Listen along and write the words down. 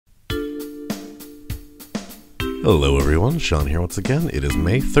Hello everyone, Sean here once again. It is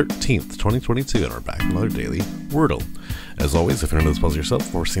May 13th, 2022, and we're back with another daily Wordle. As always, if you're into this puzzle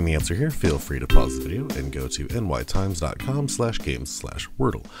yourself or seeing the answer here, feel free to pause the video and go to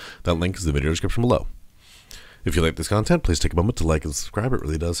nytimes.com/games/Wordle. That link is in the video description below. If you like this content, please take a moment to like and subscribe. It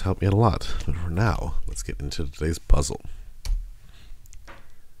really does help me out a lot. But for now, let's get into today's puzzle.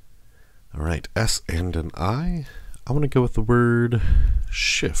 Alright, S and an I. I want to go with the word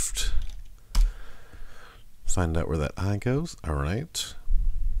shift. Find out where that I goes. Alright.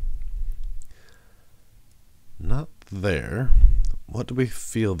 Not there. What do we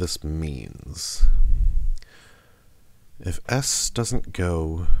feel this means? If S doesn't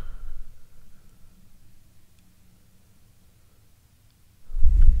go...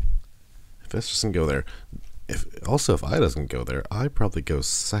 If S doesn't go there... If I doesn't go there, I probably go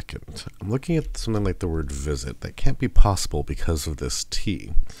second. I'm looking at something like the word visit. That can't be possible because of this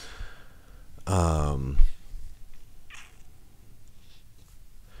T. I'm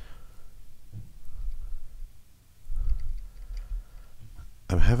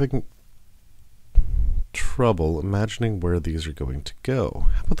having trouble imagining where these are going to go.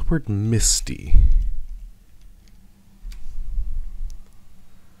 How about the word misty?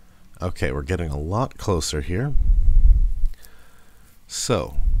 Okay, we're getting a lot closer here.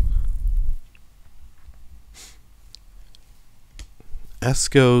 So, S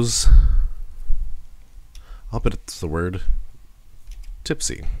goes, I'll bet it's the word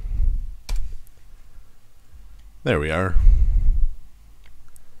tipsy. There we are.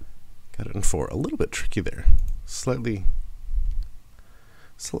 Got it in 4. A little bit tricky there. Slightly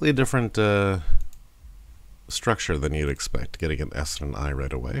different structure than you'd expect, getting an S and an I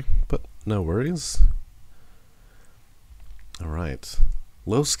right away, but no worries. Alright.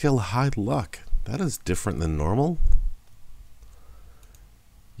 Low skill, high luck. That is different than normal.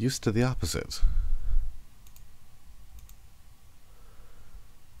 Used to the opposite.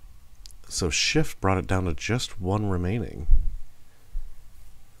 So shift brought it down to just 1 remaining.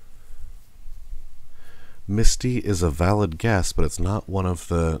 Misty is a valid guess, but it's not one of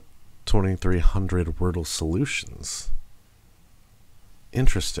the 2300 Wordle solutions.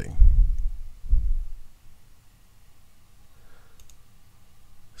 Interesting.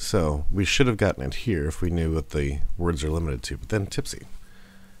 So, we should have gotten it here if we knew what the words are limited to, but then tipsy.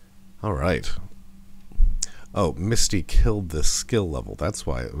 Alright. Oh, Misty killed the skill level. That's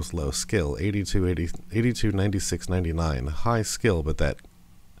why it was low skill. 82, 96, 99. High skill, but that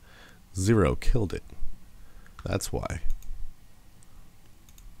 0 killed it. That's why.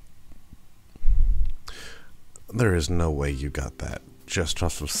 There is no way you got that just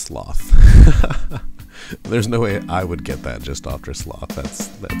off of sloth. There's no way I would get that just after sloth.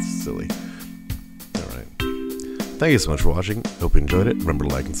 That's silly. Alright. Thank you so much for watching. Hope you enjoyed it. Remember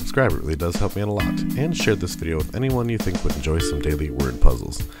to like and subscribe. It really does help me out a lot. And share this video with anyone you think would enjoy some daily word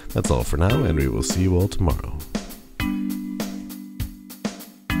puzzles. That's all for now, and we will see you all tomorrow.